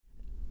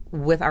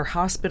with our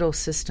hospital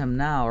system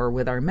now, or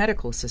with our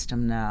medical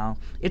system now,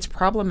 it's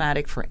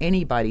problematic for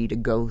anybody to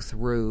go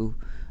through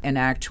and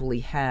actually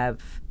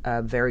have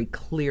a very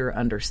clear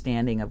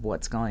understanding of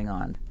what's going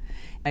on.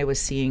 I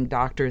was seeing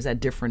doctors at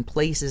different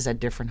places at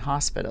different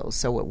hospitals,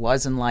 so it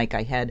wasn't like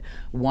I had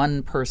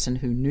one person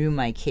who knew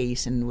my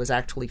case and was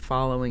actually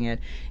following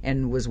it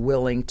and was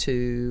willing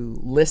to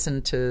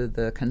listen to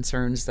the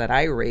concerns that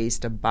I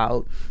raised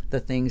about the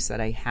things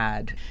that I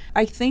had.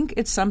 I think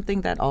it's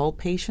something that all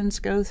patients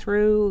go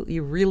through.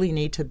 You really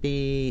need to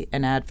be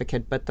an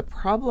advocate, but the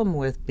problem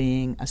with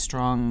being a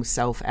strong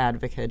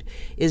self-advocate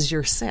is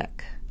you're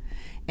sick.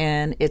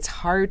 And it's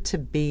hard to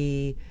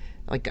be,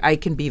 like, I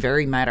can be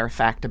very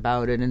matter-of-fact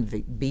about it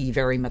and be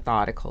very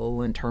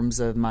methodical in terms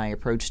of my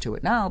approach to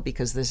it now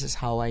because this is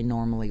how I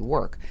normally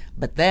work.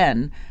 But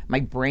then my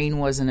brain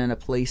wasn't in a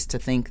place to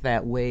think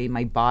that way.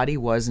 My body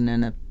wasn't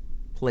in a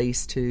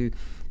place to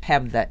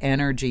have the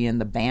energy and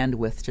the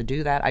bandwidth to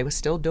do that. I was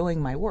still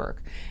doing my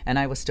work, and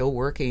I was still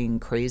working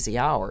crazy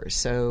hours.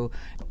 So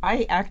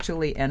I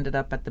actually ended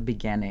up at the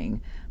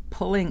beginning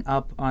pulling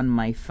up on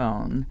my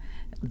phone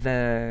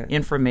the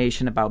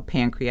information about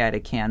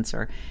pancreatic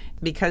cancer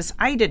because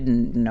I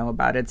didn't know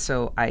about it.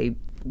 So I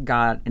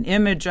got an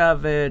image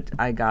of it.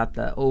 I got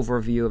the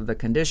overview of the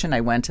condition.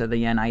 I went to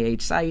the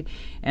NIH site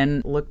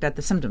and looked at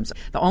the symptoms.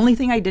 The only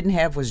thing I didn't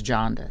have was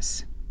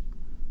jaundice.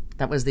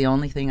 That was the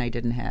only thing I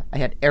didn't have. I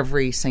had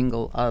every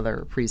single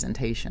other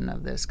presentation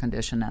of this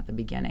condition at the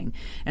beginning.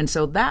 And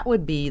so that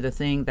would be the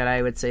thing that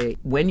I would say,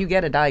 when you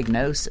get a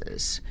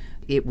diagnosis,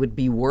 it would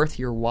be worth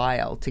your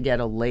while to get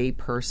a lay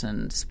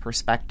person's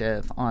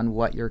perspective on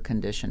what your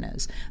condition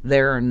is.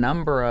 There are a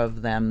number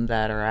of them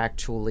that are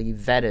actually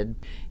vetted,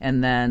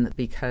 and then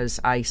because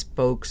I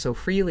spoke so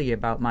freely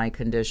about my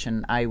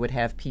condition, I would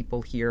have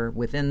people here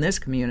within this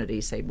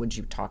community say, would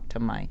you talk to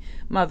my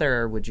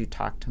mother? Would you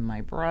talk to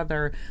my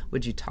brother?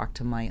 Would you talk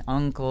to my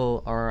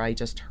uncle? Or I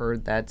just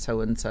heard that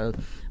so-and-so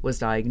was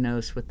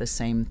diagnosed with the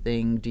same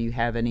thing. Do you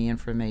have any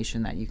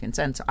information that you can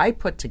send? So I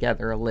put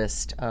together a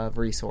list of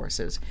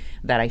resources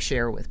that I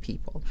share with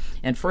people.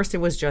 And first it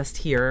was just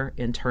here,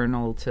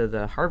 internal to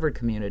the Harvard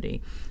community,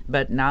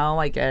 but now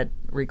I get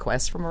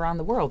requests from around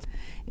the world.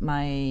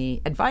 My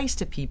advice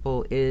to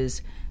people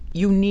is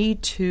you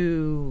need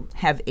to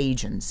have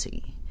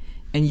agency,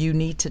 and you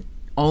need to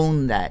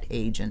own that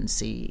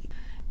agency.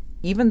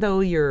 Even though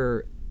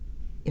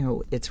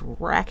it's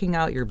racking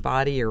out your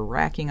body or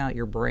racking out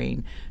your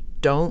brain,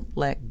 don't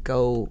let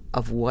go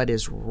of what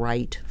is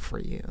right for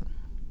you.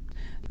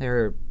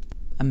 There are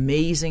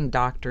amazing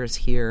doctors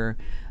here,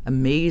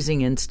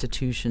 amazing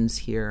institutions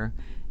here,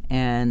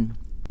 and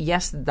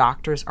yes, the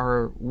doctors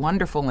are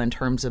wonderful in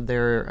terms of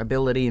their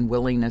ability and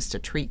willingness to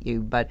treat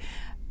you, but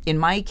in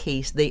my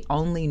case, they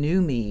only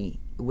knew me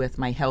with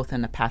my health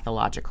in a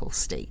pathological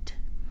state.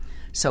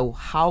 So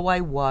how I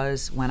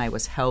was when I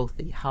was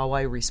healthy, how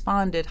I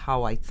responded,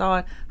 how I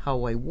thought,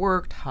 how I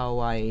worked,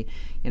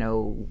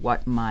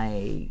 what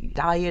my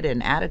diet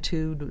and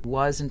attitude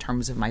was in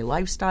terms of my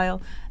lifestyle,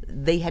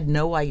 they had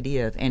no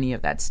idea of any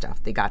of that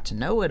stuff. They got to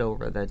know it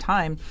over the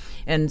time.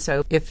 And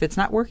so if it's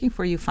not working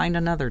for you, find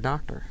another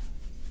doctor.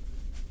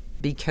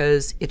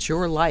 Because it's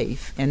your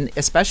life, and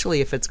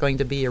especially if it's going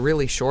to be a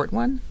really short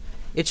one,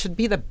 it should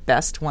be the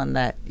best one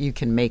that you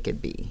can make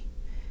it be.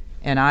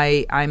 And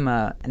I'm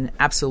an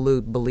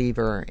absolute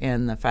believer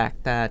in the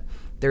fact that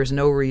there's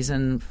no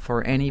reason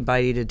for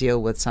anybody to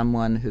deal with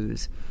someone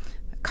who's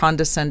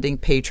condescending,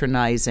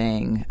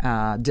 patronizing,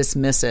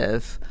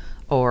 dismissive,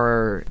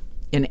 or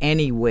in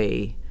any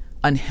way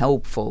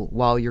unhelpful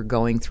while you're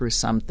going through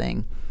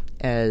something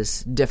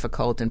as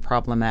difficult and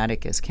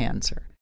problematic as cancer.